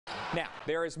Now,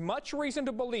 there is much reason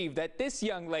to believe that this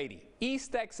young lady,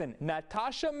 East Texan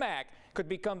Natasha Mack, could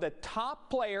become the top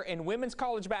player in women's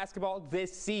college basketball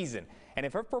this season. And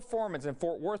if her performance in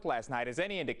Fort Worth last night is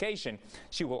any indication,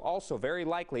 she will also very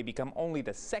likely become only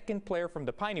the second player from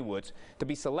the Piney Woods to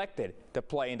be selected to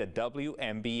play in the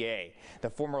WNBA. The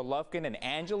former Lufkin and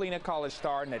Angelina College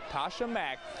star Natasha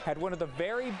Mack had one of the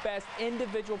very best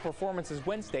individual performances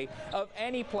Wednesday of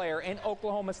any player in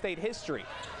Oklahoma State history.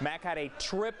 Mack had a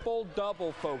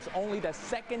triple-double, folks, only the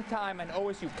second time an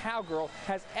OSU Cowgirl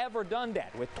has ever done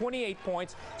that, with 28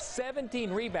 points,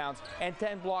 17 rebounds, and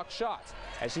 10 blocked shots,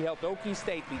 as she helped Okie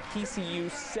State beat TCU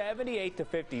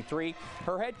 78-53.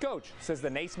 Her head coach says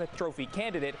the Naismith Trophy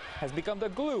candidate has become the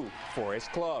glue for his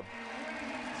club.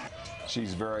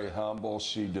 She's very humble.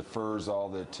 She defers all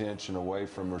the attention away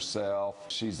from herself.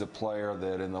 She's a player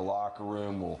that in the locker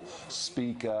room will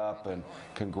speak up and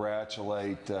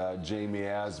congratulate Jamie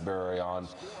Asbury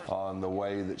on the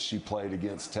way that she played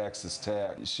against Texas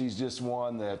Tech. She's just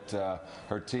one that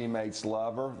her teammates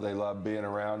love her. They love being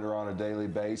around her on a daily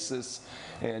basis.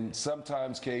 And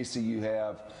sometimes, Casey, you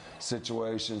have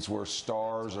situations where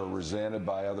stars are resented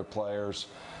by other players.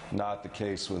 Not the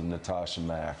case with Natasha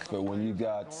Mack. But when you've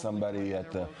got somebody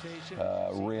at the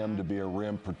rim to be a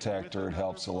rim protector, it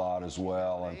helps a lot as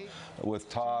well. And with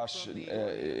Tosh,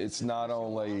 it's not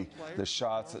only the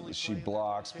shots that she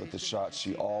blocks, but the shots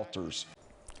she alters.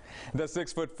 The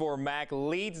 6'4" Mack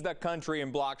leads the country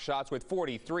in block shots with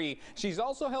 43. She's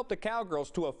also helped the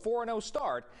Cowgirls to a 4-0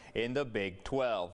 start in the Big 12.